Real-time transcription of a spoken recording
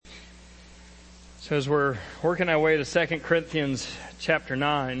So as we're working our way to 2 Corinthians chapter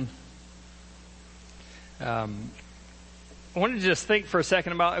 9, I wanted to just think for a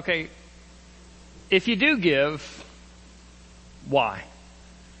second about, okay, if you do give, why?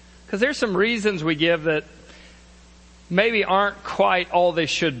 Because there's some reasons we give that maybe aren't quite all they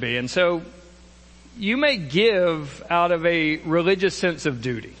should be. And so you may give out of a religious sense of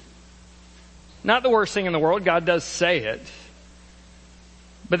duty. Not the worst thing in the world. God does say it.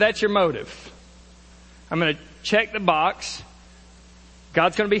 But that's your motive. I'm going to check the box.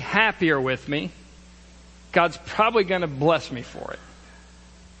 God's going to be happier with me. God's probably going to bless me for it.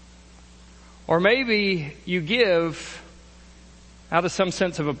 Or maybe you give out of some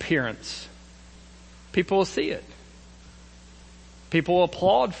sense of appearance. People will see it. People will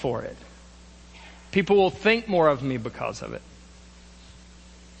applaud for it. People will think more of me because of it.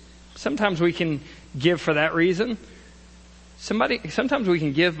 Sometimes we can give for that reason. Sometimes we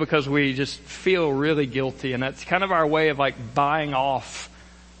can give because we just feel really guilty, and that's kind of our way of like buying off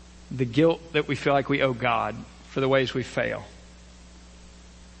the guilt that we feel like we owe God for the ways we fail.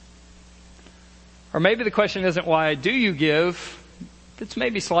 Or maybe the question isn't why do you give? It's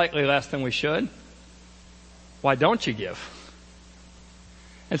maybe slightly less than we should. Why don't you give?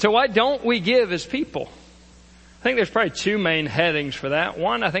 And so why don't we give as people? I think there's probably two main headings for that.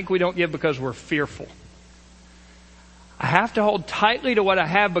 One, I think we don't give because we're fearful. I have to hold tightly to what I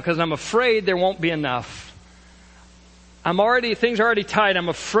have because I'm afraid there won't be enough. Things are already tight. I'm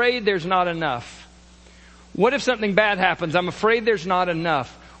afraid there's not enough. What if something bad happens? I'm afraid there's not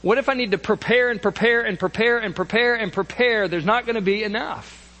enough. What if I need to prepare and prepare and prepare and prepare and prepare? There's not going to be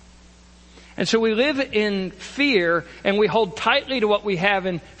enough. And so we live in fear, and we hold tightly to what we have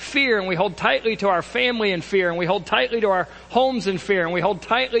in fear, and we hold tightly to our family in fear, and we hold tightly to our homes in fear, and we hold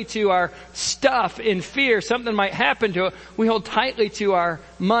tightly to our stuff in fear. Something might happen to it. We hold tightly to our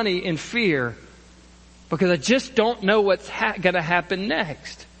money in fear because I just don't know what's going to happen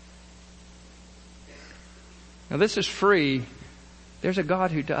next. Now this is free. There's a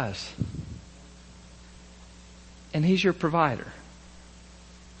God who does. And He's your provider.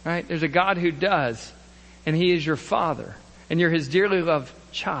 Right? There's a God who does, and He is your Father, and you're His dearly loved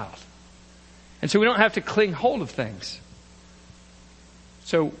child. And so we don't have to cling hold of things.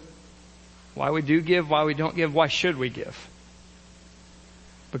 So why we do give, why we don't give, why should we give?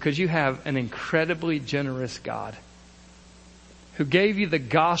 Because you have an incredibly generous God who gave you the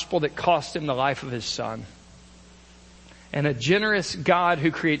gospel that cost Him the life of His Son. And a generous God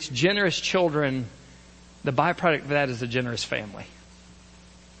who creates generous children, the byproduct of that is a generous family.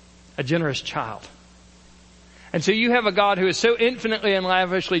 A generous child. And so you have a God who is so infinitely and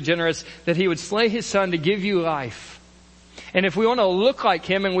lavishly generous that He would slay His Son to give you life. And if we want to look like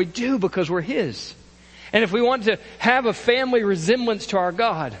Him, and we do because we're His, and if we want to have a family resemblance to our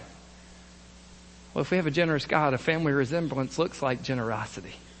God, well, if we have a generous God, a family resemblance looks like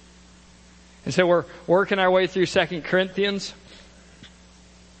generosity. And so we're working our way through 2 Corinthians.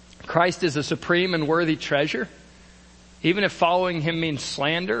 Christ is a supreme and worthy treasure. Even if following Him means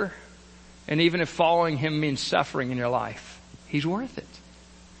slander, and even if following Him means suffering in your life, He's worth it.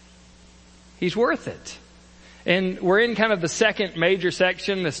 He's worth it. And we're in kind of the second major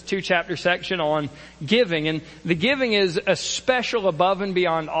section, this 2-chapter section on giving. And the giving is a special above and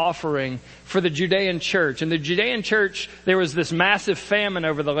beyond offering for the Judean church. In the Judean church, there was this massive famine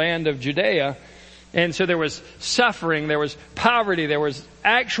over the land of Judea. And so there was suffering, there was poverty, there was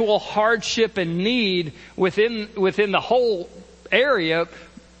actual hardship and need within the whole area,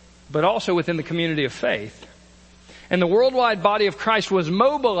 but also within the community of faith. And the worldwide body of Christ was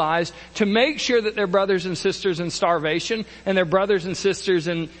mobilized to make sure that their brothers and sisters in starvation and their brothers and sisters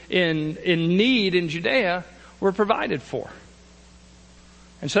in need in Judea were provided for.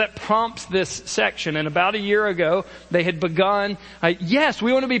 And so that prompts this section. And about a year ago, they had begun, yes,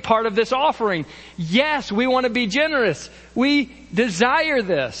 we want to be part of this offering. Yes, we want to be generous. We desire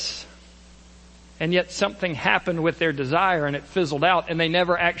this. And yet something happened with their desire and it fizzled out and they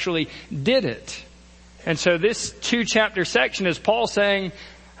never actually did it. And so this 2-chapter section is Paul saying,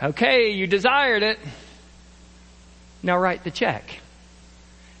 okay, you desired it. Now write the check.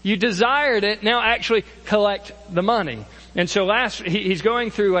 You desired it. Now actually collect the money. And so he's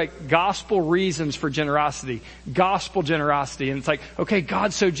going through like gospel reasons for generosity. Gospel generosity. And it's like, okay,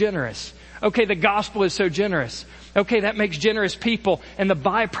 God's so generous. Okay, the gospel is so generous. Okay, that makes generous people. And the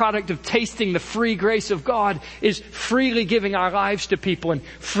byproduct of tasting the free grace of God is freely giving our lives to people and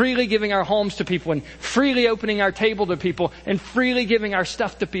freely giving our homes to people and freely opening our table to people and freely giving our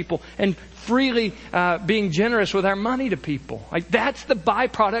stuff to people and freely being generous with our money to people. Like that's the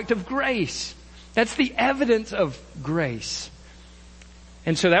byproduct of grace. That's the evidence of grace.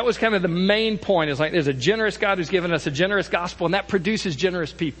 And so that was kind of the main point. It's like there's a generous God who's given us a generous gospel, and that produces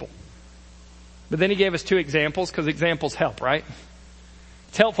generous people. But then he gave us two examples, because examples help, right?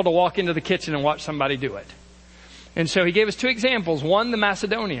 It's helpful to walk into the kitchen and watch somebody do it. And so he gave us two examples. One, the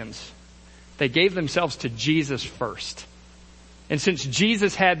Macedonians. They gave themselves to Jesus first. And since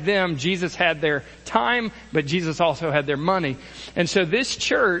Jesus had them, Jesus had their time, but Jesus also had their money. And so this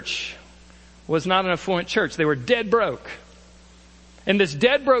church was not an affluent church. They were dead broke. And this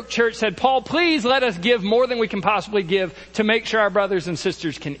dead broke church said, Paul, please let us give more than we can possibly give to make sure our brothers and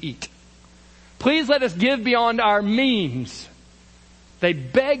sisters can eat. Please let us give beyond our means. They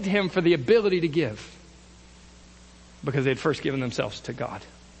begged him for the ability to give because they had first given themselves to God,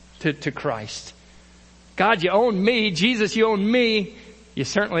 to Christ. God, you own me. Jesus, you own me. You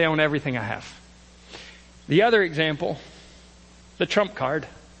certainly own everything I have. The other example, the trump card,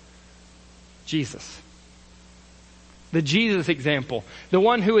 Jesus. The Jesus example. The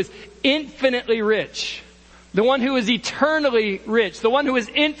one who is infinitely rich. The one who is eternally rich. The one who is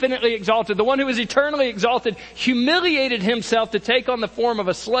infinitely exalted. The one who is eternally exalted humiliated himself to take on the form of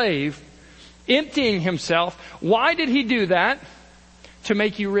a slave, emptying himself. Why did he do that? To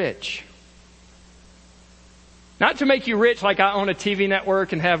make you rich. Not to make you rich like I own a TV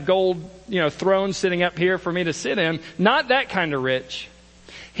network and have gold, thrones sitting up here for me to sit in. Not that kind of rich.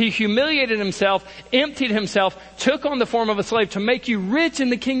 He humiliated himself, emptied himself, took on the form of a slave to make you rich in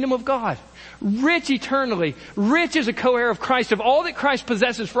the kingdom of God. Rich eternally. Rich as a co-heir of Christ, of all that Christ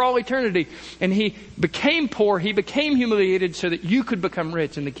possesses for all eternity. And he became poor, he became humiliated so that you could become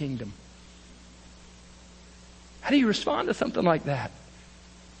rich in the kingdom. How do you respond to something like that?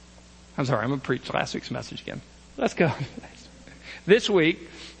 I'm sorry, I'm going to preach last week's message again. Let's go. This week,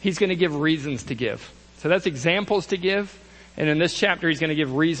 he's going to give reasons to give. So that's examples to give. And in this chapter, he's going to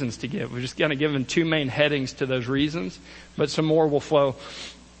give reasons to give. We're just going to give him two main headings to those reasons, but some more will flow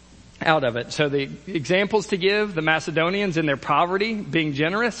out of it. So the examples to give, the Macedonians in their poverty being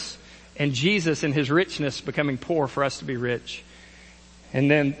generous, and Jesus in his richness becoming poor for us to be rich. And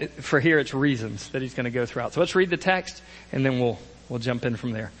then for here, it's reasons that he's going to go throughout. So let's read the text, and then we'll jump in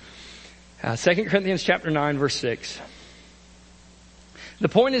from there. 2 Corinthians chapter 9, verse 6. The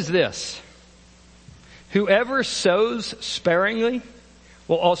point is this. Whoever sows sparingly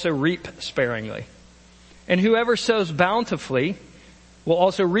will also reap sparingly. And whoever sows bountifully will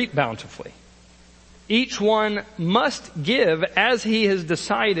also reap bountifully. Each one must give as he has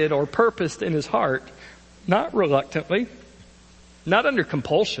decided or purposed in his heart, not reluctantly, not under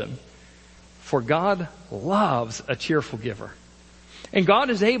compulsion, for God loves a cheerful giver. And God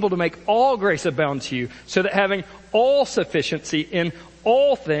is able to make all grace abound to you, so that having all sufficiency in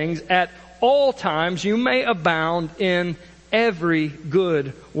all things at all times you may abound in every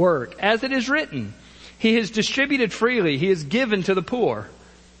good work. As it is written, he has distributed freely, he has given to the poor.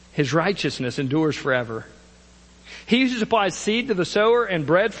 His righteousness endures forever. He who supplies seed to the sower and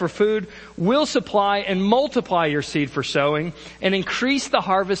bread for food will supply and multiply your seed for sowing and increase the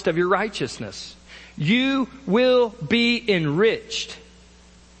harvest of your righteousness. You will be enriched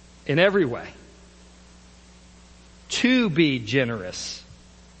in every way, to be generous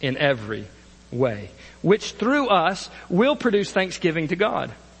in every way, which through us will produce thanksgiving to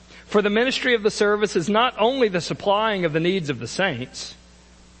God. For the ministry of the service is not only the supplying of the needs of the saints,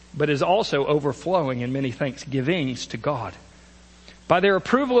 but is also overflowing in many thanksgivings to God. By their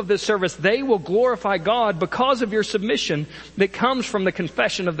approval of this service, they will glorify God because of your submission that comes from the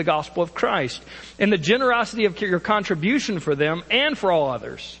confession of the gospel of Christ and the generosity of your contribution for them and for all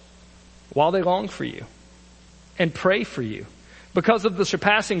others, while they long for you and pray for you because of the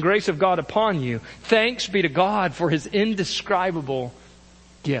surpassing grace of God upon you. Thanks be to God for his indescribable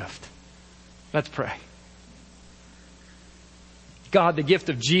gift. Let's pray. God, the gift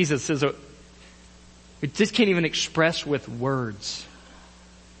of Jesus we just can't even express with words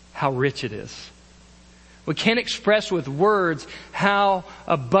how rich it is. We can't express with words how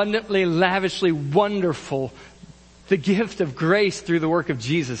abundantly, lavishly wonderful the gift of grace through the work of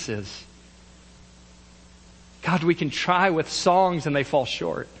Jesus is. God, we can try with songs and they fall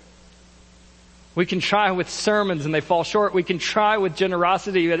short. We can try with sermons and they fall short. We can try with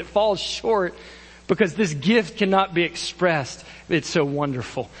generosity, but it falls short because this gift cannot be expressed. It's so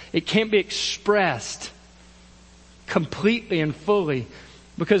wonderful. It can't be expressed completely and fully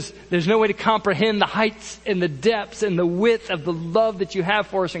because there's no way to comprehend the heights and the depths and the width of the love that you have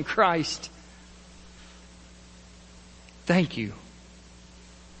for us in Christ. Thank you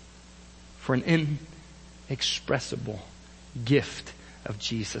for an inexpressible gift of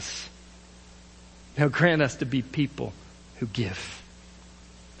Jesus. Now grant us to be people who give.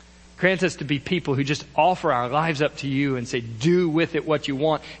 Grant us to be people who just offer our lives up to you and say, do with it what you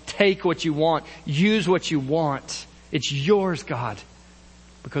want. Take what you want. Use what you want. It's yours, God,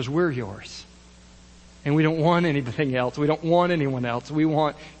 because we're yours. And we don't want anything else. We don't want anyone else. We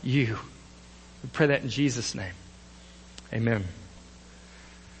want you. We pray that in Jesus' name. Amen.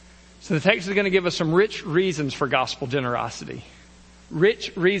 So the text is going to give us some rich reasons for gospel generosity.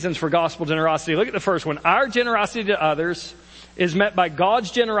 Rich reasons for gospel generosity. Look at the first one. Our generosity to others is met by God's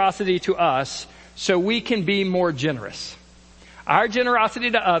generosity to us so we can be more generous. Our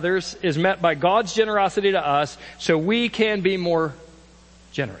generosity to others is met by God's generosity to us so we can be more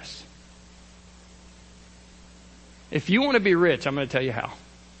generous. If you want to be rich, I'm going to tell you how.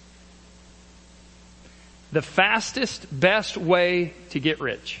 The fastest, best way to get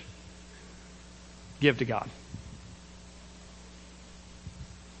rich, give to God.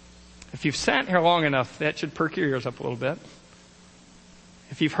 If you've sat here long enough, that should perk your ears up a little bit.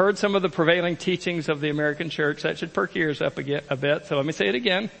 If you've heard some of the prevailing teachings of the American church, that should perk your ears up a bit. So let me say it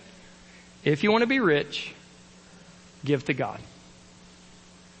again. If you want to be rich, give to God.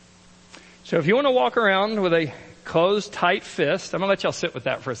 So if you want to walk around with a closed, tight fist, I'm going to let y'all sit with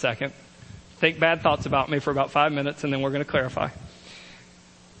that for a second. Think bad thoughts about me for about 5 minutes, and then we're going to clarify.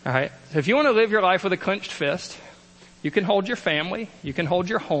 All right. So if you want to live your life with a clenched fist, you can hold your family, you can hold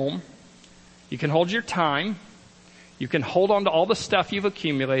your home, you can hold your time, you can hold on to all the stuff you've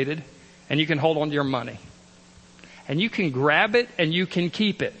accumulated, and you can hold on to your money. And you can grab it and you can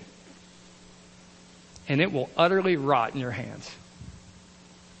keep it. And it will utterly rot in your hands.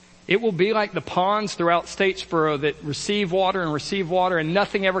 It will be like the ponds throughout Statesboro that receive water and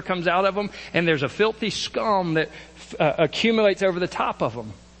nothing ever comes out of them. And there's a filthy scum that accumulates over the top of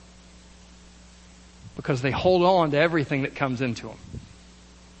them. Because they hold on to everything that comes into them.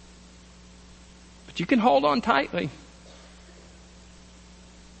 But you can hold on tightly.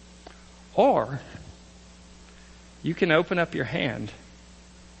 Or you can open up your hand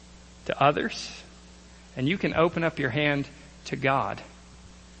to others, and you can open up your hand to God.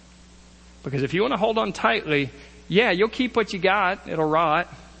 Because if you want to hold on tightly, yeah, you'll keep what you got. It'll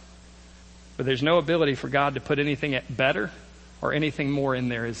rot. But there's no ability for God to put anything better or anything more in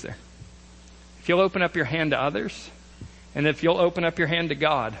there, is there? If you'll open up your hand to others, and if you'll open up your hand to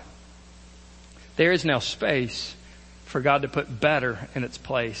God, there is now space for God to put better in its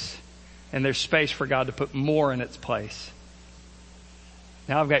place. And there's space for God to put more in its place.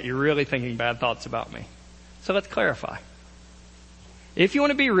 Now I've got you really thinking bad thoughts about me. So let's clarify. If you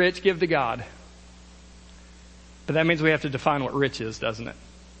want to be rich, give to God. But that means we have to define what rich is, doesn't it?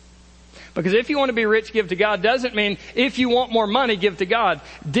 Because if you want to be rich, give to God doesn't mean if you want more money, give to God.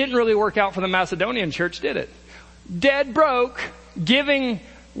 Didn't really work out for the Macedonian church, did it? Dead broke, giving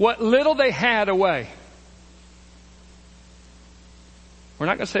what little they had away. We're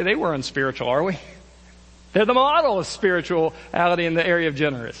not going to say they were unspiritual, are we? They're the model of spirituality in the area of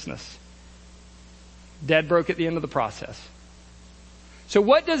generousness. Dead broke at the end of the process. So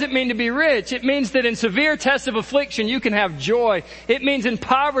what does it mean to be rich? It means that in severe tests of affliction, you can have joy. It means in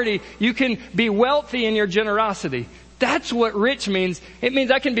poverty, you can be wealthy in your generosity. That's what rich means. It means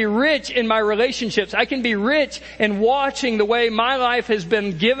I can be rich in my relationships. I can be rich in watching the way my life has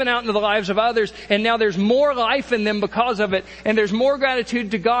been given out into the lives of others. And now there's more life in them because of it. And there's more gratitude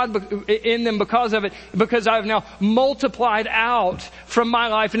to God in them because of it. Because I've now multiplied out from my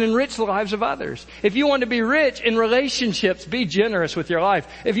life and enriched the lives of others. If you want to be rich in relationships, be generous with your life.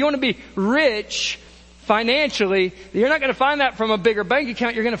 If you want to be rich financially, you're not going to find that from a bigger bank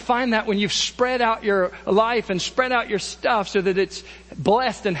account. You're going to find that when you've spread out your life and spread out your stuff so that it's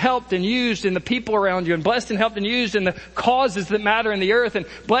blessed and helped and used in the people around you, and blessed and helped and used in the causes that matter in the earth, and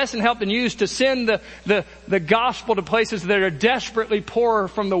blessed and helped and used to send the gospel to places that are desperately poor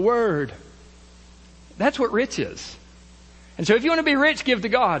from the word. That's what rich is. And so if you want to be rich, give to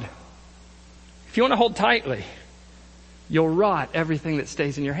God. If you want to hold tightly, you'll rot everything that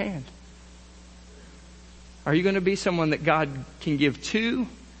stays in your hand. Are you going to be someone that God can give to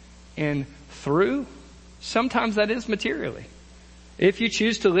and through? Sometimes that is materially. If you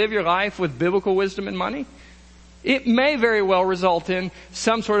choose to live your life with biblical wisdom and money, it may very well result in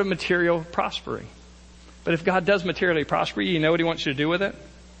some sort of material prospering. But if God does materially prosper you, you know what He wants you to do with it?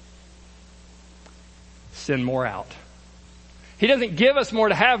 Send more out. He doesn't give us more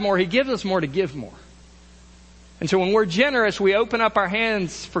to have more. He gives us more to give more. And so when we're generous, we open up our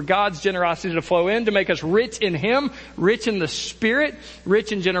hands for God's generosity to flow in, to make us rich in Him, rich in the Spirit,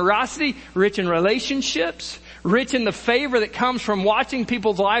 rich in generosity, rich in relationships, rich in the favor that comes from watching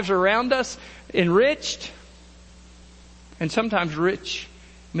people's lives around us enriched, and sometimes rich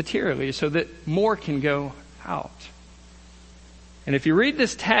materially so that more can go out. And if you read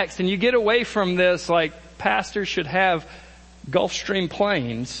this text and you get away from this, like pastors should have Gulfstream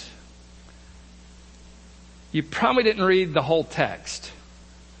planes, you probably didn't read the whole text.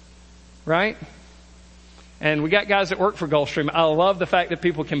 Right? And we got guys that work for Gulfstream. I love the fact that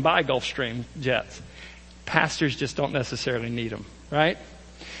people can buy Gulfstream jets. Pastors just don't necessarily need them. Right?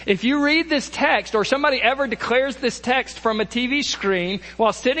 If you read this text, or somebody ever declares this text from a TV screen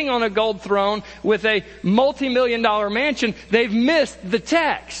while sitting on a gold throne with a multi-million-dollar mansion, they've missed the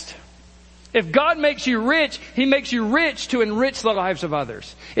text. If God makes you rich, He makes you rich to enrich the lives of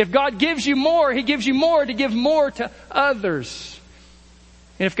others. If God gives you more, He gives you more to give more to others.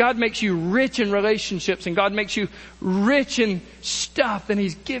 And if God makes you rich in relationships and God makes you rich in stuff, then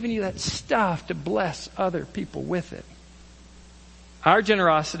He's given you that stuff to bless other people with it. Our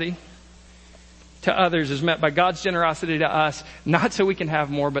generosity to others is met by God's generosity to us, not so we can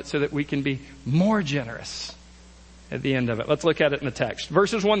have more, but so that we can be more generous at the end of it. Let's look at it in the text.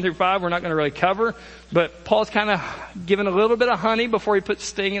 Verses 1 through 5 we're not going to really cover, but Paul's kind of giving a little bit of honey before he puts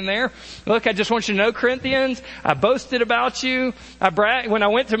sting in there. Look, I just want you to know, Corinthians, I boasted about you. When I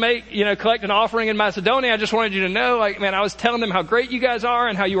went to collect an offering in Macedonia, I just wanted you to know, I was telling them how great you guys are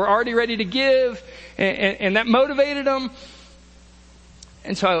and how you were already ready to give, and that motivated them.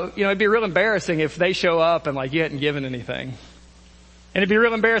 And so, it'd be real embarrassing if they show up and you hadn't given anything. And it'd be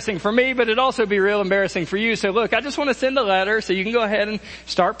real embarrassing for me, but it'd also be real embarrassing for you. So look, I just want to send a letter so you can go ahead and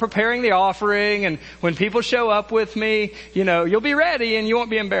start preparing the offering. And when people show up with me, you'll be ready and you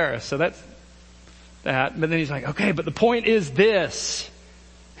won't be embarrassed. So that's that. But then he's like, okay, but the point is this.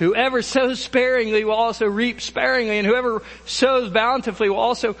 Whoever sows sparingly will also reap sparingly, and whoever sows bountifully will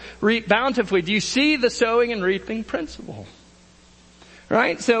also reap bountifully. Do you see the sowing and reaping principle?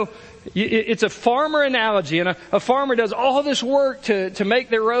 Right? So it's a farmer analogy, and a farmer does all this work to make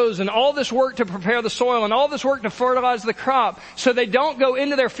their rows, and all this work to prepare the soil, and all this work to fertilize the crop, so they don't go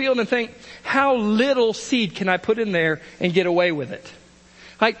into their field and think, how little seed can I put in there and get away with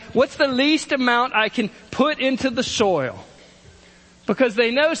it? What's the least amount I can put into the soil? Because they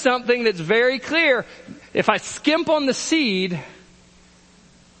know something that's very clear. If I skimp on the seed,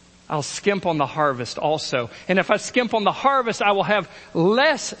 I'll skimp on the harvest also. And if I skimp on the harvest, I will have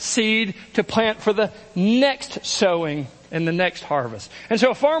less seed to plant for the next sowing and the next harvest. And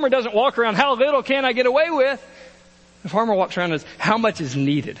so a farmer doesn't walk around, how little can I get away with? The farmer walks around and says, how much is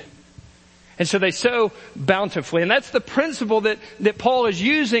needed? And so they sow bountifully. And that's the principle that Paul is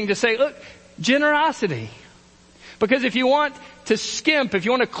using to say, look, generosity. Because if you want to skimp, if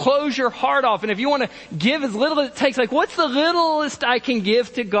you want to close your heart off, and if you want to give as little as it takes, what's the littlest I can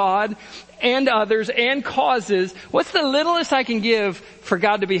give to God and others and causes? What's the littlest I can give for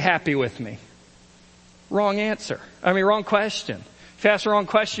God to be happy with me? Wrong question. If you ask the wrong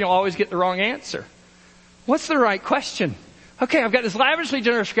question, you'll always get the wrong answer. What's the right question? Okay, I've got this lavishly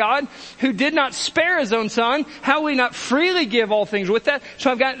generous God who did not spare His own Son. How will He not freely give all things with that? So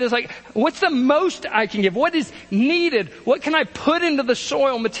I've got this what's the most I can give? What is needed? What can I put into the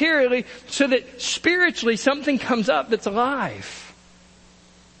soil materially so that spiritually something comes up that's alive?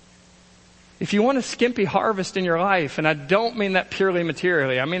 If you want a skimpy harvest in your life, and I don't mean that purely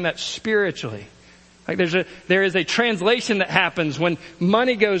materially, I mean that spiritually. There is a translation that happens when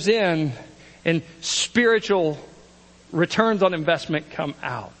money goes in and spiritual returns on investment come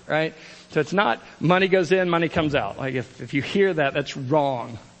out, right? So it's not money goes in, money comes out. If you hear that, that's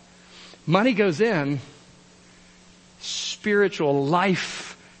wrong. Money goes in, spiritual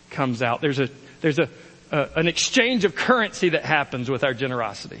life comes out. There's an exchange of currency that happens with our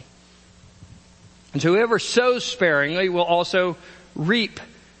generosity. And so whoever sows sparingly will also reap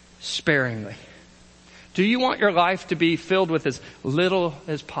sparingly. Do you want your life to be filled with as little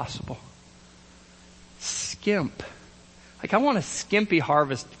as possible? Skimp. I want a skimpy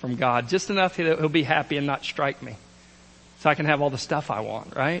harvest from God, just enough that He'll be happy and not strike me. So I can have all the stuff I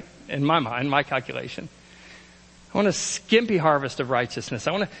want, right? In my mind, my calculation. I want a skimpy harvest of righteousness.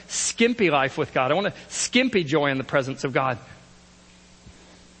 I want a skimpy life with God. I want a skimpy joy in the presence of God.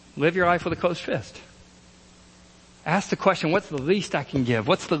 Live your life with a closed fist. Ask the question, what's the least I can give?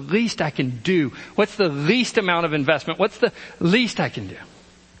 What's the least I can do? What's the least amount of investment? What's the least I can do?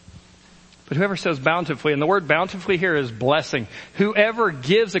 But whoever sows bountifully, and the word bountifully here is blessing. Whoever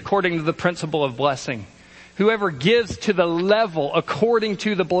gives according to the principle of blessing. Whoever gives to the level according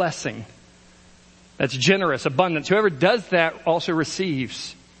to the blessing. That's generous, abundance. Whoever does that also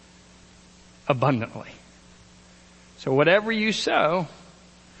receives abundantly. So whatever you sow,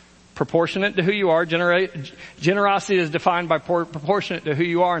 proportionate to who you are. Generosity is defined by proportionate to who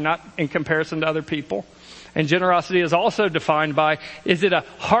you are, not in comparison to other people. And generosity is also defined by, is it a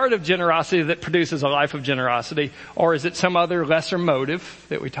heart of generosity that produces a life of generosity, or is it some other lesser motive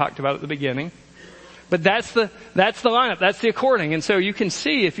that we talked about at the beginning? But that's the lineup. That's the according. And so you can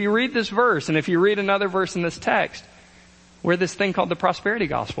see if you read this verse and if you read another verse in this text where this thing called the prosperity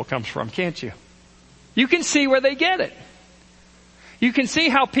gospel comes from, can't you? You can see where they get it. You can see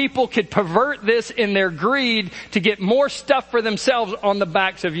how people could pervert this in their greed to get more stuff for themselves on the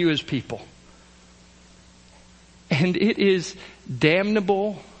backs of you as people. And it is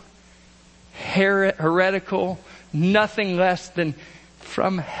damnable, heretical, nothing less than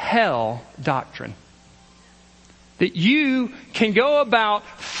from hell doctrine. That you can go about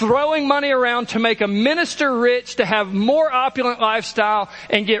throwing money around to make a minister rich, to have more opulent lifestyle,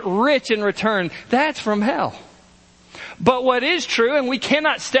 and get rich in return. That's from hell. But what is true, and we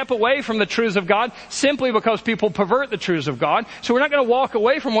cannot step away from the truths of God simply because people pervert the truths of God. So we're not going to walk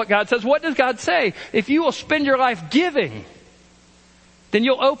away from what God says. What does God say? If you will spend your life giving, then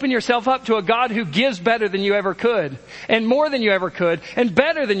you'll open yourself up to a God who gives better than you ever could, and more than you ever could, and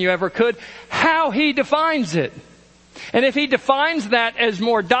better than you ever could. How He defines it. And if He defines that as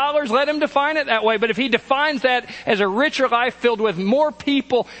more dollars, let Him define it that way. But if He defines that as a richer life filled with more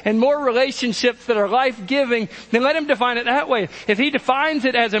people and more relationships that are life-giving, then let Him define it that way. If He defines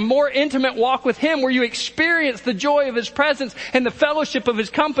it as a more intimate walk with Him where you experience the joy of His presence and the fellowship of His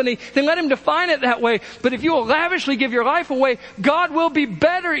company, then let Him define it that way. But if you will lavishly give your life away, God will be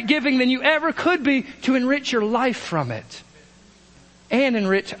better at giving than you ever could be to enrich your life from it and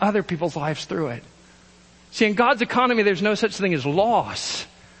enrich other people's lives through it. See, in God's economy, there's no such thing as loss.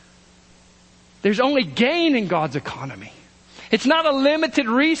 There's only gain in God's economy. It's not a limited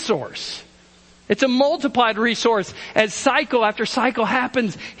resource. It's a multiplied resource. As cycle after cycle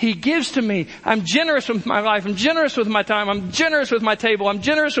happens, He gives to me. I'm generous with my life. I'm generous with my time. I'm generous with my table. I'm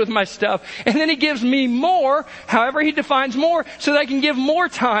generous with my stuff. And then He gives me more, however He defines more, so that I can give more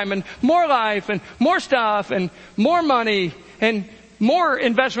time and more life and more stuff and more money and more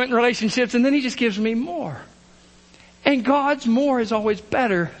investment in relationships, and then He just gives me more. And God's more is always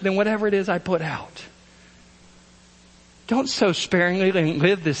better than whatever it is I put out. Don't sow sparingly and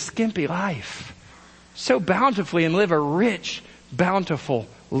live this skimpy life. Sow bountifully and live a rich, bountiful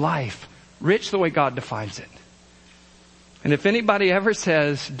life. Rich the way God defines it. And if anybody ever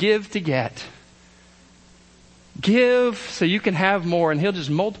says, give to get, give so you can have more and He'll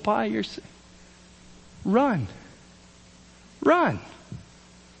just multiply your... Run. Run.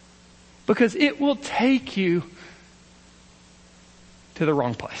 Because it will take you to the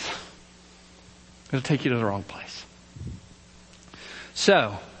wrong place. It'll take you to the wrong place.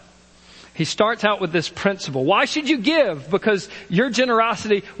 So, He starts out with this principle. Why should you give? Because your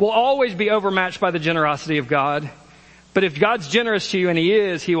generosity will always be overmatched by the generosity of God. But if God's generous to you, and He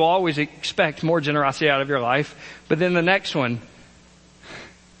is, He will always expect more generosity out of your life. But then the next one,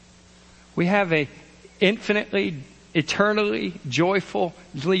 we have a infinitely, eternally,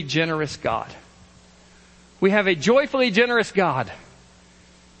 joyfully generous God. We have a joyfully generous God.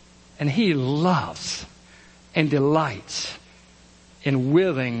 And He loves and delights in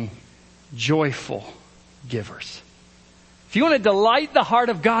willing, joyful givers. If you want to delight the heart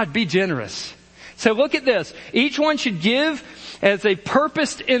of God, be generous. So look at this. Each one should give as a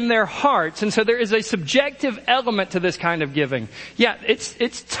purpose in their hearts. And so there is a subjective element to this kind of giving. Yeah,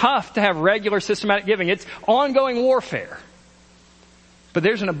 it's tough to have regular systematic giving. It's ongoing warfare. But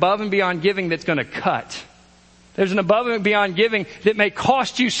there's an above and beyond giving that's going to cut. There's an above and beyond giving that may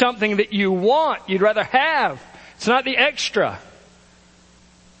cost you something that you want, you'd rather have. It's not the extra.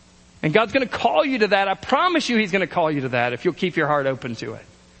 And God's going to call you to that. I promise you He's going to call you to that if you'll keep your heart open to it.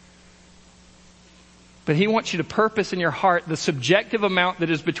 But He wants you to purpose in your heart the subjective amount that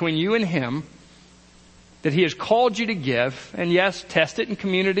is between you and Him, that He has called you to give. And yes, test it in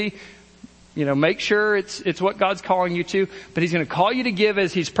community. You know, make sure it's what God's calling you to. But He's going to call you to give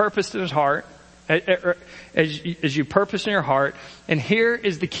as He's purposed in His heart. As you purpose in your heart. And here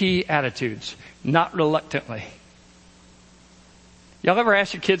is the key attitudes. Not reluctantly. Y'all ever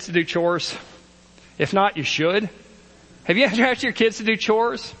asked your kids to do chores? If not, you should. Have you ever asked your kids to do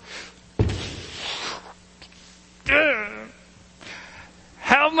chores?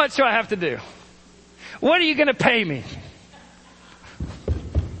 How much do I have to do? What are you going to pay me?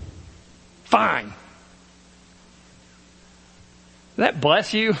 Fine. Does that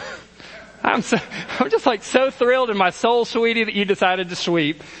bless you? I'm just like so thrilled in my soul, sweetie, that you decided to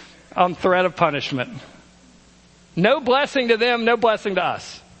sweep on threat of punishment. No blessing to them, no blessing to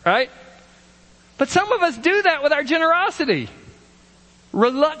us, right? But some of us do that with our generosity.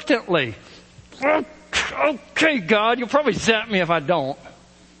 reluctantly. Okay, God, you'll probably zap me if I don't.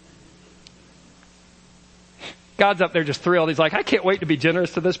 God's up there just thrilled. He's like, I can't wait to be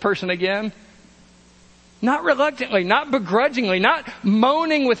generous to this person again. Not reluctantly, not begrudgingly, not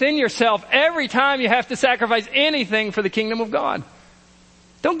moaning within yourself every time you have to sacrifice anything for the kingdom of God.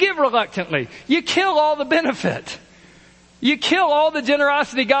 Don't give reluctantly. You kill all the benefit. You kill all the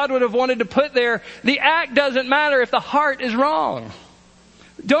generosity God would have wanted to put there. The act doesn't matter if the heart is wrong.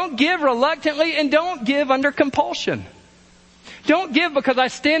 Don't give reluctantly and don't give under compulsion. Don't give because I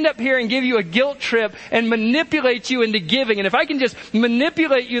stand up here and give you a guilt trip and manipulate you into giving. And if I can just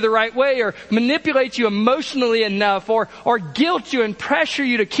manipulate you the right way or manipulate you emotionally enough or guilt you and pressure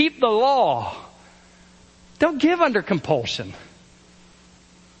you to keep the law, don't give under compulsion.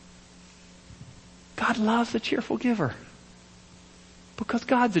 God loves a cheerful giver because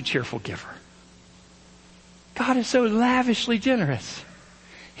God's a cheerful giver. God is so lavishly generous.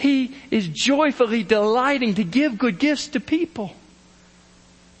 He is joyfully delighting to give good gifts to people.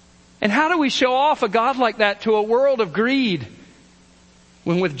 And how do we show off a God like that to a world of greed?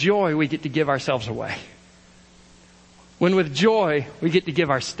 When with joy we get to give ourselves away. When with joy we get to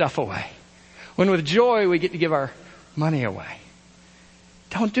give our stuff away. When with joy we get to give our money away.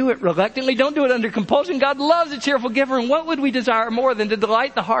 Don't do it reluctantly. Don't do it under compulsion. God loves a cheerful giver. And what would we desire more than to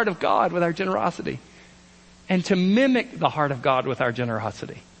delight the heart of God with our generosity? And to mimic the heart of God with our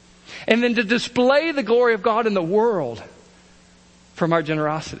generosity. And then to display the glory of God in the world from our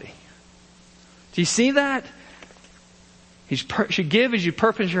generosity. Do you see that? You should give as you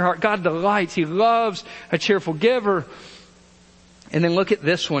purpose in your heart. God delights. He loves a cheerful giver. And then look at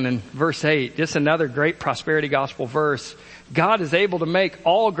this one in verse 8. Just another great prosperity gospel verse. God is able to make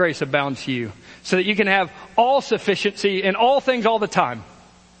all grace abound to you so that you can have all sufficiency in all things all the time.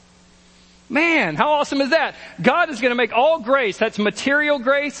 Man, how awesome is that? God is going to make all grace, that's material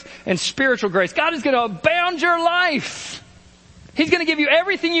grace and spiritual grace. God is going to abound your life. He's going to give you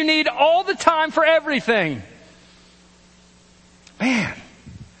everything you need all the time for everything. Man,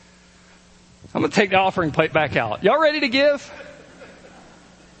 I'm going to take the offering plate back out. Y'all ready to give?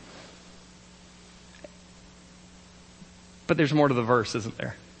 But there's more to the verse, isn't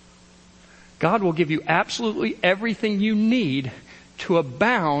there? God will give you absolutely everything you need to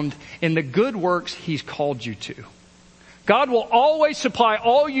abound in the good works He's called you to. God will always supply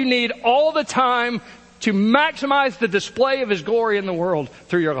all you need all the time to maximize the display of His glory in the world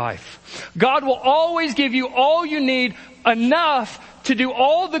through your life. God will always give you all you need enough to do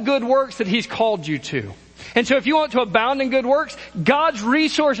all the good works that He's called you to. And so if you want to abound in good works, God's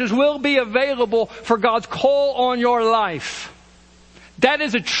resources will be available for God's call on your life. That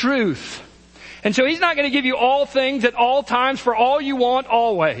is a truth. And so He's not going to give you all things at all times for all you want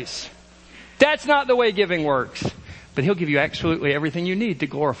always. That's not the way giving works. But He'll give you absolutely everything you need to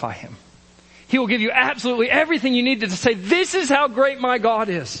glorify Him. He will give you absolutely everything you need to say, this is how great my God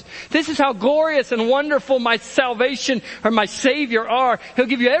is. This is how glorious and wonderful my salvation or my Savior are. He'll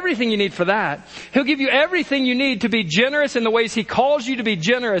give you everything you need for that. He'll give you everything you need to be generous in the ways He calls you to be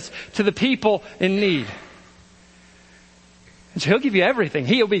generous to the people in need. And so He'll give you everything.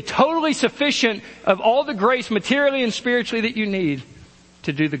 He'll be totally sufficient of all the grace materially and spiritually that you need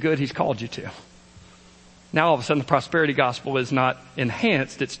to do the good He's called you to. Now all of a sudden the prosperity gospel is not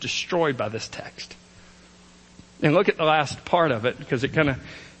enhanced, it's destroyed by this text. And look at the last part of it because it kind of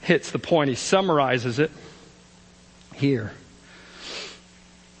hits the point. He summarizes it here.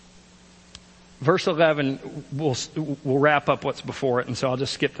 Verse 11 will wrap up what's before it, and so I'll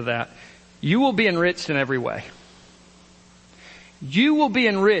just skip to that. You will be enriched in every way. You will be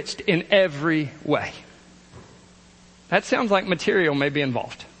enriched in every way. That sounds like material may be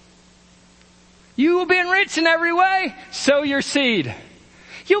involved. You will be enriched in every way. Sow your seed.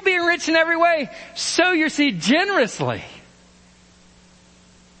 You'll be enriched in every way. Sow your seed generously.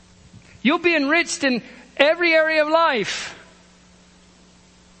 You'll be enriched in every area of life.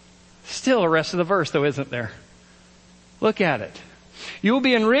 Still the rest of the verse though, isn't there? Look at it. You will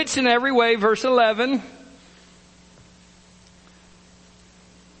be enriched in every way, verse 11,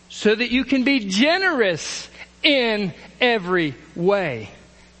 so that you can be generous in every way.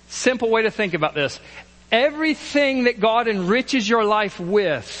 Simple way to think about this. Everything that God enriches your life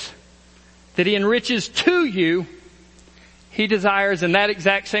with, that He enriches to you, He desires in that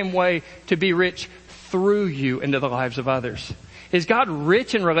exact same way to be rich through you into the lives of others. Is God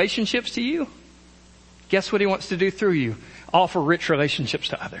rich in relationships to you? Guess what He wants to do through you? Offer rich relationships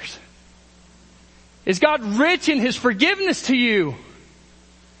to others. Is God rich in His forgiveness to you?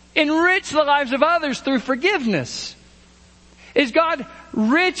 Enrich the lives of others through forgiveness. Is God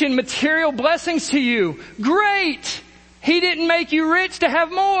rich in material blessings to you? Great! He didn't make you rich to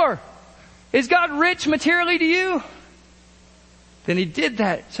have more. Is God rich materially to you? Then He did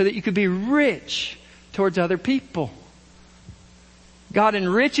that so that you could be rich towards other people. God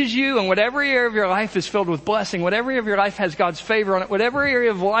enriches you, and whatever area of your life is filled with blessing, whatever area of your life has God's favor on it, whatever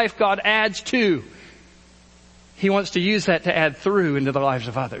area of life God adds to, He wants to use that to add through into the lives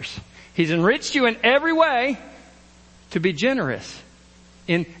of others. He's enriched you in every way to be generous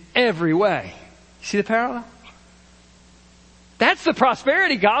in every way. See the parallel? That's the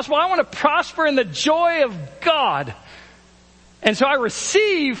prosperity gospel. I want to prosper in the joy of God. And so I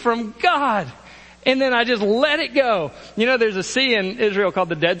receive from God. And then I just let it go. You know, there's a sea in Israel called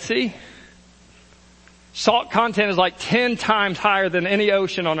the Dead Sea. Salt content is like 10 times higher than any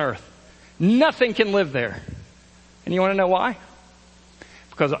ocean on earth. Nothing can live there. And you want to know why?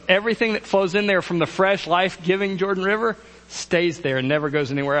 Because everything that flows in there from the fresh, life-giving Jordan River stays there and never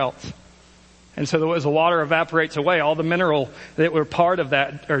goes anywhere else. And so as the water evaporates away, all the mineral that were part of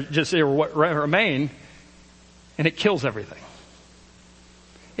that or just remain, and it kills everything.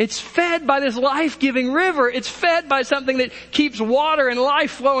 It's fed by this life-giving river. It's fed by something that keeps water and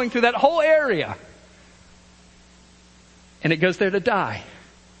life flowing through that whole area. And it goes there to die.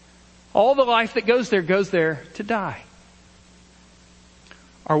 All the life that goes there to die.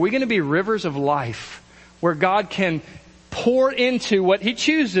 Are we going to be rivers of life where God can pour into what He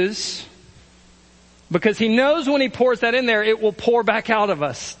chooses because He knows when He pours that in there, it will pour back out of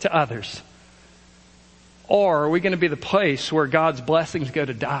us to others? Or are we going to be the place where God's blessings go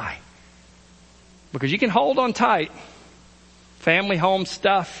to die? Because you can hold on tight. Family, home,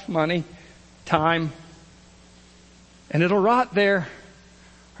 stuff, money, time. And it'll rot there.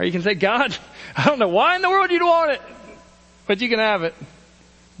 Or you can say, God, I don't know why in the world you'd want it, but you can have it.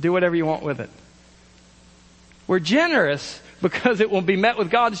 Do whatever you want with it. We're generous because it will be met with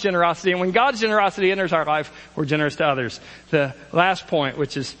God's generosity. And when God's generosity enters our life, we're generous to others. The last point,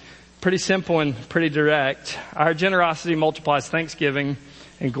 which is pretty simple and pretty direct. Our generosity multiplies thanksgiving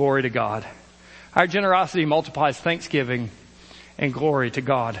and glory to God. Our generosity multiplies thanksgiving and glory to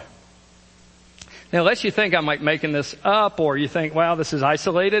God. Now, unless you think I'm like making this up or you think, wow, this is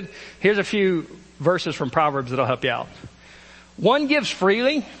isolated, here's a few verses from Proverbs that'll help you out. One gives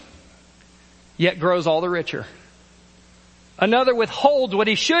freely, yet grows all the richer. Another withholds what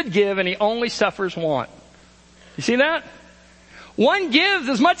he should give, and he only suffers want. You see that? One gives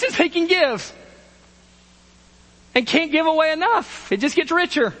as much as he can give and can't give away enough. It just gets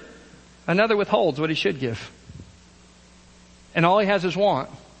richer. Another withholds what he should give. And all he has is want.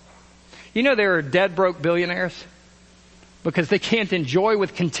 You know there are dead broke billionaires because they can't enjoy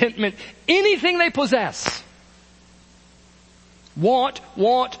with contentment anything they possess. Want,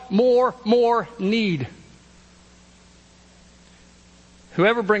 more, need.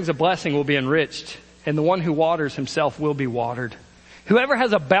 Whoever brings a blessing will be enriched, and the one who waters himself will be watered. Whoever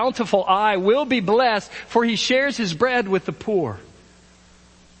has a bountiful eye will be blessed, for he shares his bread with the poor.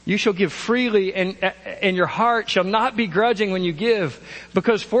 You shall give freely, and your heart shall not be grudging when you give,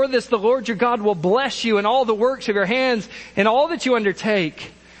 because for this the Lord your God will bless you in all the works of your hands and all that you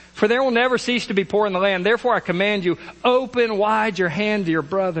undertake. For there will never cease to be poor in the land. Therefore I command you, open wide your hand to your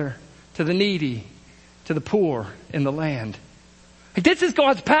brother, to the needy, to the poor in the land. This is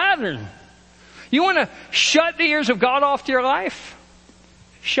God's pattern. You want to shut the ears of God off to your life?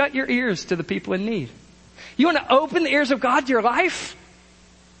 Shut your ears to the people in need. You want to open the ears of God to your life?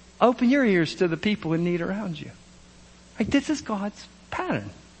 Open your ears to the people in need around you. This is God's pattern.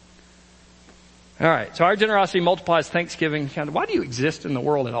 All right, so our generosity multiplies thanksgiving. Why do you exist in the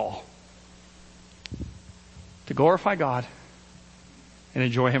world at all? To glorify God and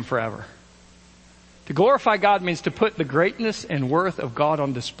enjoy Him forever. To glorify God means to put the greatness and worth of God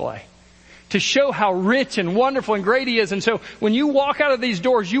on display. To show how rich and wonderful and great He is. And so when you walk out of these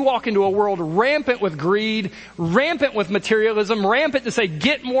doors, you walk into a world rampant with greed, rampant with materialism, rampant to say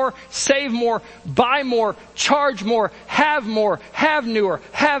get more, save more, buy more, charge more, have newer,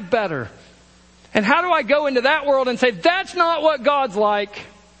 have better. And how do I go into that world and say that's not what God's like?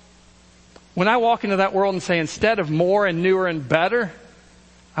 When I walk into that world and say instead of more and newer and better,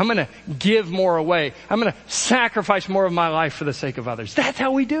 I'm going to give more away. I'm going to sacrifice more of my life for the sake of others. That's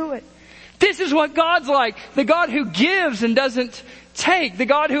how we do it. This is what God's like. The God who gives and doesn't take. The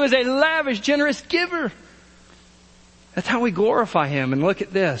God who is a lavish, generous giver. That's how we glorify Him. And look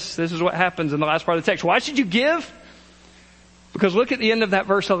at this. This is what happens in the last part of the text. Why should you give? Because look at the end of that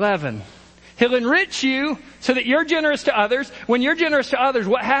verse 11. He'll enrich you so that you're generous to others. When you're generous to others,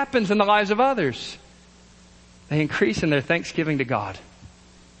 what happens in the lives of others? They increase in their thanksgiving to God.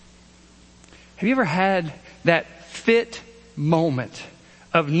 Have you ever had that fit moment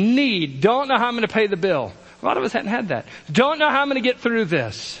of need? Don't know how I'm going to pay the bill. A lot of us hadn't had that. Don't know how I'm going to get through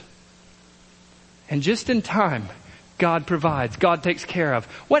this. And just in time, God provides. God takes care of.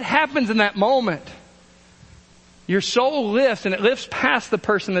 What happens in that moment? Your soul lifts, and it lifts past the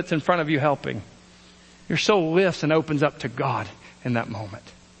person that's in front of you helping. Your soul lifts and opens up to God in that moment.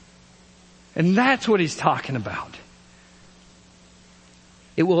 And that's what he's talking about.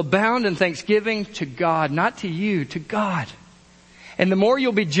 It will abound in thanksgiving to God, not to you, to God. And the more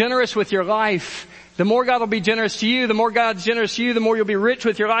you'll be generous with your life, the more God will be generous to you, the more God's generous to you, the more you'll be rich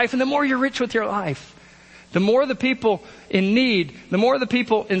with your life, and the more you're rich with your life. The more the people in need, the more the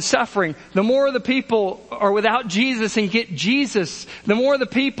people in suffering, the more the people are without Jesus and get Jesus, the more the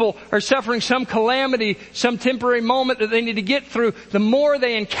people are suffering some calamity, some temporary moment that they need to get through, the more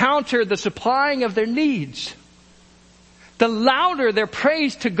they encounter the supplying of their needs. The louder their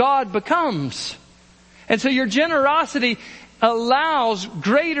praise to God becomes. And so your generosity allows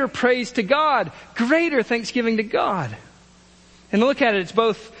greater praise to God, greater thanksgiving to God. And look at it, it's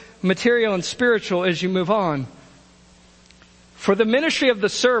both material and spiritual as you move on. For the ministry of the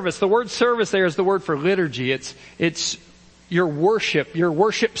service, the word service there is the word for liturgy. It's your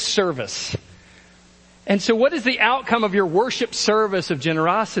worship service. And so what is the outcome of your worship service of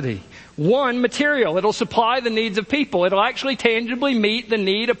generosity? One, material. It'll supply the needs of people. It'll actually tangibly meet the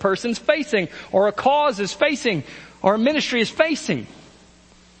need a person's facing, or a cause is facing, or a ministry is facing.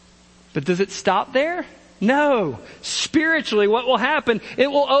 But does it stop there? No. Spiritually, what will happen? It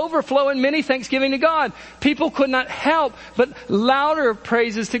will overflow in many thanksgiving to God. People could not help but louder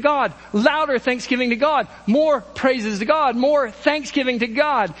praises to God, louder thanksgiving to God, more praises to God, more thanksgiving to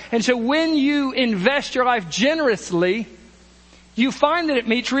God. And so when you invest your life generously, you find that it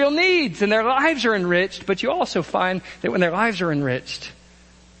meets real needs and their lives are enriched, but you also find that when their lives are enriched,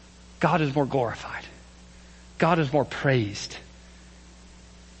 God is more glorified. God is more praised.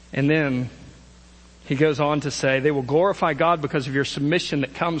 And then he goes on to say, they will glorify God because of your submission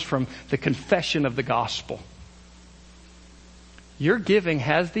that comes from the confession of the gospel. Your giving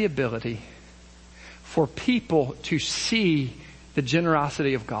has the ability for people to see the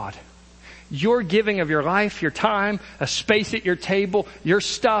generosity of God. Your giving of your life, your time, a space at your table, your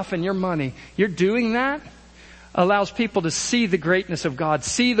stuff and your money, you're doing that allows people to see the greatness of God,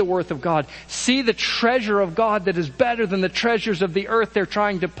 see the worth of God, see the treasure of God that is better than the treasures of the earth they're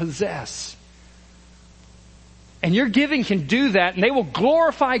trying to possess. And your giving can do that, and they will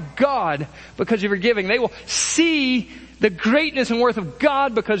glorify God because of your giving. They will see the greatness and worth of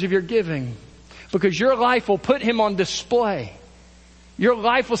God because of your giving. Because your life will put Him on display. Your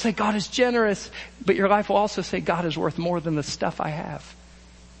life will say, God is generous, but your life will also say, God is worth more than the stuff I have.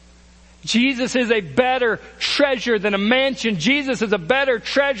 Jesus is a better treasure than a mansion. Jesus is a better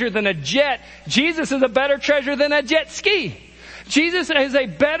treasure than a jet. Jesus is a better treasure than a jet ski. Jesus is a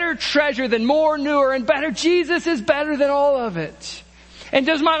better treasure than more, newer, and better. Jesus is better than all of it. And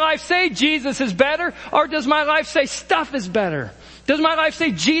does my life say Jesus is better, or does my life say stuff is better? Does my life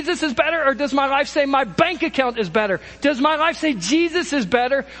say Jesus is better, or does my life say my bank account is better? Does my life say Jesus is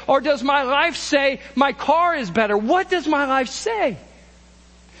better, or does my life say my car is better? What does my life say?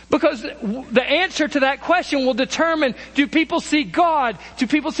 Because the answer to that question will determine, do people see God? Do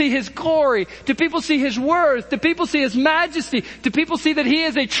people see His glory? Do people see His worth? Do people see His majesty? Do people see that He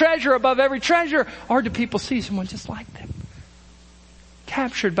is a treasure above every treasure? Or do people see someone just like them?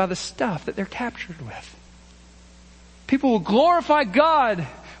 Captured by the stuff that they're captured with. People will glorify God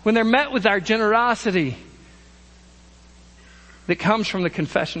when they're met with our generosity that comes from the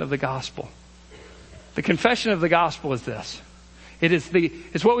confession of the gospel. The confession of the gospel is this.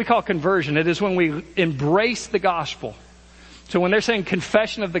 It's what we call conversion. It is when we embrace the gospel. So when they're saying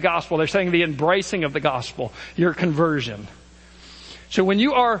confession of the gospel, they're saying the embracing of the gospel, your conversion. So when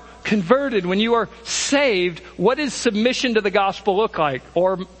you are converted, when you are saved, what does submission to the gospel look like?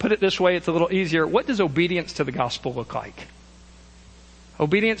 Or put it this way, it's a little easier. What does obedience to the gospel look like?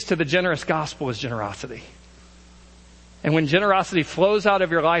 Obedience to the generous gospel is generosity. And when generosity flows out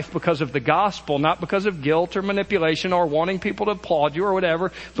of your life because of the gospel, not because of guilt or manipulation or wanting people to applaud you or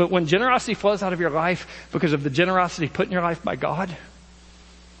whatever, but when generosity flows out of your life because of the generosity put in your life by God,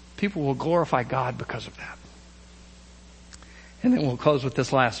 people will glorify God because of that. And then we'll close with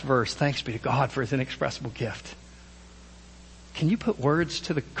this last verse. Thanks be to God for His inexpressible gift. Can you put words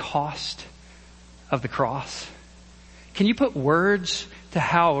to the cost of the cross? Can you put words to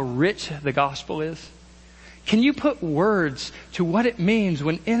how rich the gospel is? Can you put words to what it means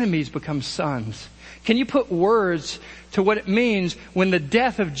when enemies become sons? Can you put words to what it means when the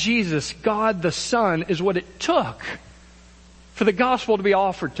death of Jesus, God the Son, is what it took for the gospel to be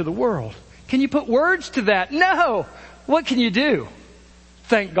offered to the world? Can you put words to that? No! What can you do?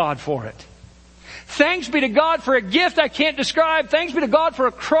 Thank God for it. Thanks be to God for a gift I can't describe. Thanks be to God for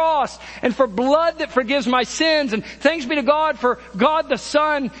a cross and for blood that forgives my sins. And thanks be to God for God the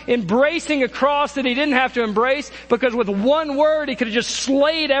Son embracing a cross that He didn't have to embrace, because with one word He could have just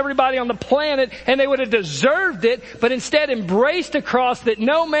slayed everybody on the planet and they would have deserved it, but instead embraced a cross that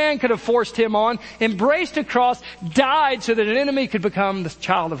no man could have forced Him on, embraced a cross, died so that an enemy could become the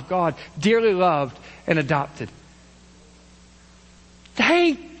child of God, dearly loved and adopted.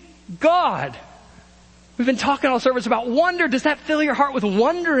 Thank God. We've been talking all service about wonder. Does that fill your heart with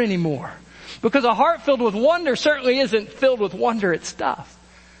wonder anymore? Because a heart filled with wonder certainly isn't filled with wonder at stuff.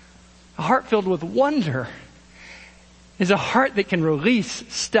 A heart filled with wonder is a heart that can release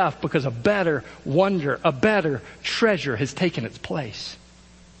stuff because a better wonder, a better treasure has taken its place.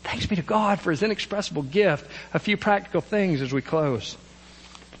 Thanks be to God for His inexpressible gift. A few practical things as we close.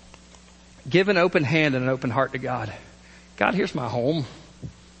 Give an open hand and an open heart to God. God, here's my home.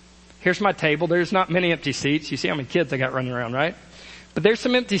 Here's my table. There's not many empty seats. You see how many kids I got running around, right? But there's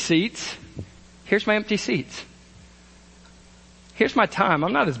some empty seats. Here's my empty seats. Here's my time.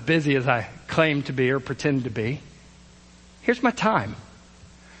 I'm not as busy as I claim to be or pretend to be. Here's my time.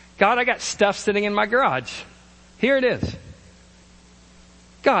 God, I got stuff sitting in my garage. Here it is.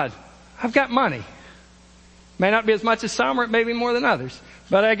 God, I've got money. May not be as much as some, or it may be more than others.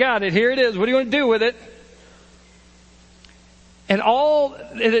 But I got it. Here it is. What do you want to do with it? And all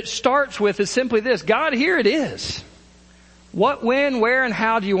that it starts with is simply this. God, here it is. What, when, where, and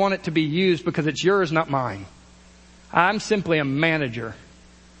how do you want it to be used? Because it's yours, not mine. I'm simply a manager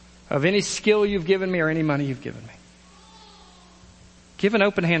of any skill you've given me or any money you've given me. Give an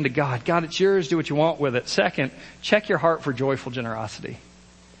open hand to God. God, it's yours. Do what you want with it. Second, check your heart for joyful generosity.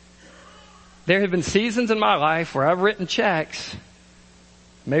 There have been seasons in my life where I've written checks.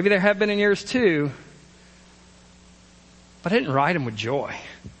 Maybe there have been in yours too. But I didn't write them with joy.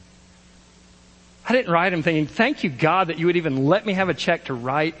 I didn't write them thinking, thank you, God, that you would even let me have a check to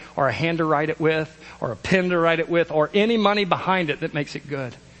write, or a hand to write it with, or a pen to write it with, or any money behind it that makes it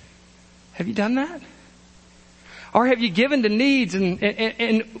good. Have you done that? Or have you given to needs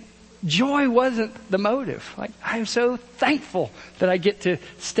and joy wasn't the motive? Like, I am so thankful that I get to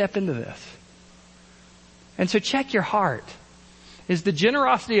step into this. And so check your heart. Is the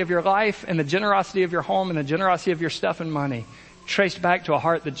generosity of your life and the generosity of your home and the generosity of your stuff and money traced back to a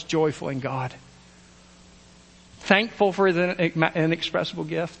heart that's joyful in God? Thankful for His inexpressible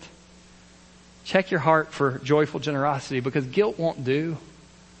gift? Check your heart for joyful generosity, because guilt won't do.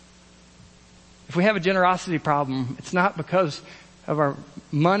 If we have a generosity problem, it's not because of our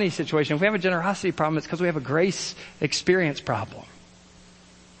money situation. If we have a generosity problem, it's because we have a grace experience problem.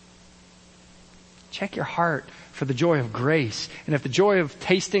 Check your heart for the joy of grace. And if the joy of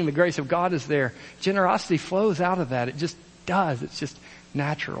tasting the grace of God is there, generosity flows out of that. It just does. It's just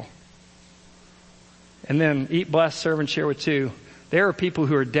natural. And then eat, bless, serve, and share with two. There are people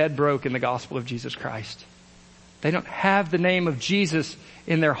who are dead broke in the gospel of Jesus Christ. They don't have the name of Jesus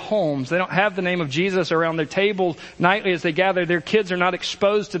in their homes. They don't have the name of Jesus around their table nightly as they gather. Their kids are not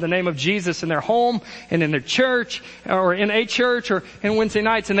exposed to the name of Jesus in their home and in their church, or in a church, or in Wednesday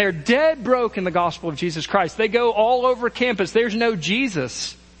nights. And they're dead broke in the gospel of Jesus Christ. They go all over campus. There's no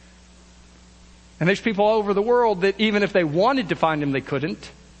Jesus. And there's people all over the world that even if they wanted to find Him, they couldn't.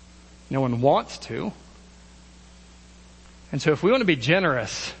 No one wants to. And so if we want to be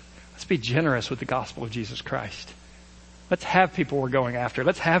generous, let's be generous with the gospel of Jesus Christ. Let's have people we're going after.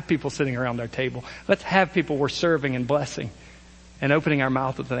 Let's have people sitting around our table. Let's have people we're serving and blessing and opening our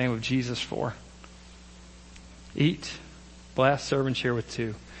mouth with the name of Jesus for. Eat, bless, serve, and share with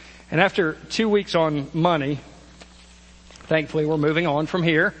two. And after 2 weeks on money, thankfully we're moving on from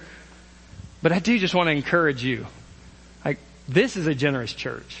here. But I do just want to encourage you. This is a generous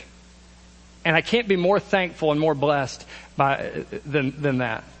church. And I can't be more thankful and more blessed than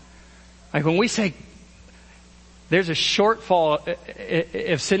that. Like when we say there's a shortfall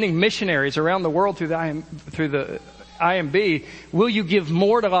of sending missionaries around the world through the IMB, will you give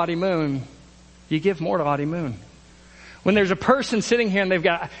more to Lottie Moon? You give more to Lottie Moon. When there's a person sitting here and they've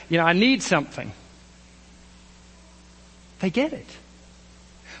got, I need something, they get it.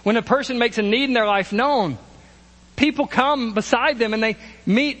 When a person makes a need in their life known, people come beside them and they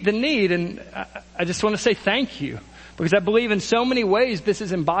meet the need. And I just want to say thank you, because I believe in so many ways this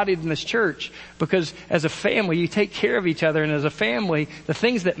is embodied in this church. Because as a family, you take care of each other. And as a family, the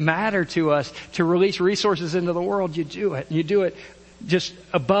things that matter to us to release resources into the world, you do it. You do it just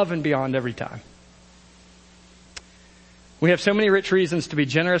above and beyond every time. We have so many rich reasons to be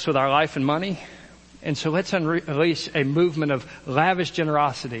generous with our life and money. And so let's unleash a movement of lavish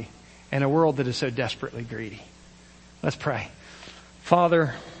generosity in a world that is so desperately greedy. Let's pray.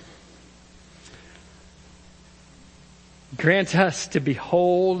 Father, Grant us to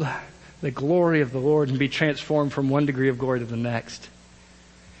behold the glory of the Lord and be transformed from one degree of glory to the next.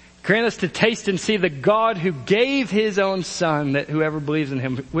 Grant us to taste and see the God who gave his own Son, that whoever believes in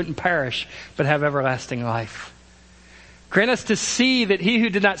him wouldn't perish but have everlasting life. Grant us to see that he who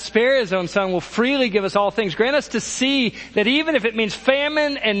did not spare his own Son will freely give us all things. Grant us to see that even if it means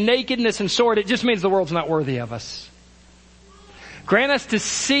famine and nakedness and sword, it just means the world's not worthy of us. Grant us to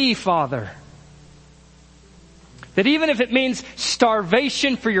see, Father, that even if it means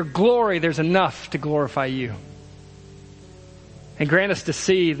starvation for your glory, there's enough to glorify you. And grant us to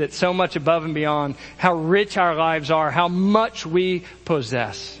see that so much above and beyond how rich our lives are, how much we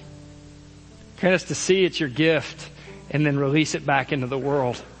possess. Grant us to see it's your gift and then release it back into the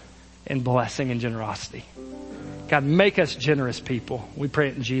world in blessing and generosity. God, make us generous people. We pray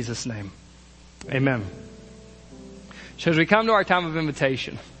it in Jesus' name. Amen. So as we come to our time of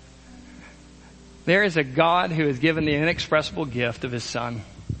invitation, there is a God who has given the inexpressible gift of his Son.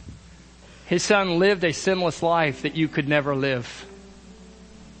 His Son lived a sinless life that you could never live.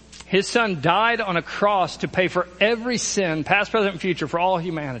 His Son died on a cross to pay for every sin, past, present, and future, for all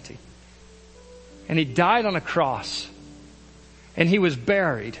humanity. And he died on a cross. And he was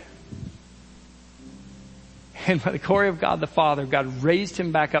buried. And by the glory of God the Father, God raised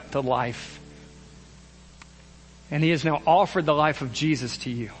him back up to life. And he has now offered the life of Jesus to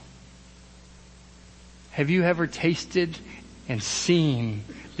you. Have you ever tasted and seen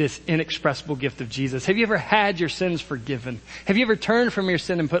this inexpressible gift of Jesus? Have you ever had your sins forgiven? Have you ever turned from your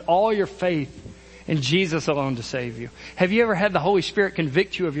sin and put all your faith in Jesus alone to save you? Have you ever had the Holy Spirit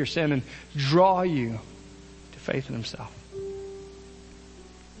convict you of your sin and draw you to faith in himself?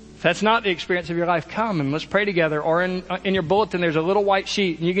 If that's not the experience of your life, come and let's pray together. Or in your bulletin, there's a little white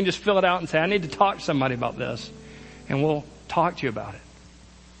sheet and you can just fill it out and say, I need to talk to somebody about this. And we'll talk to you about it.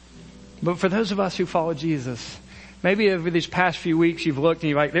 But for those of us who follow Jesus, maybe over these past few weeks you've looked and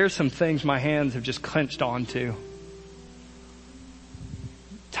you're like, there's some things my hands have just clenched onto.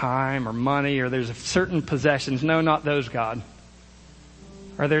 Time or money, or there's certain possessions. No, not those, God.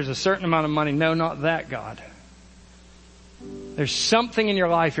 Or there's a certain amount of money. No, not that, God. There's something in your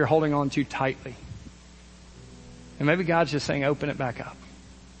life you're holding on to tightly. And maybe God's just saying, open it back up.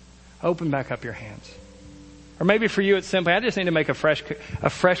 Open back up your hands. Or maybe for you it's simply, I just need to make a fresh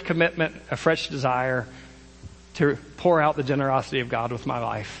commitment, a fresh desire to pour out the generosity of God with my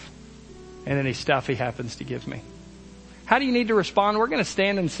life and any stuff he happens to give me. How do you need to respond? We're going to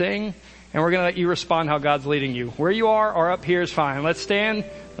stand and sing, and we're going to let you respond how God's leading you. Where you are or up here is fine. Let's stand,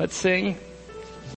 let's sing.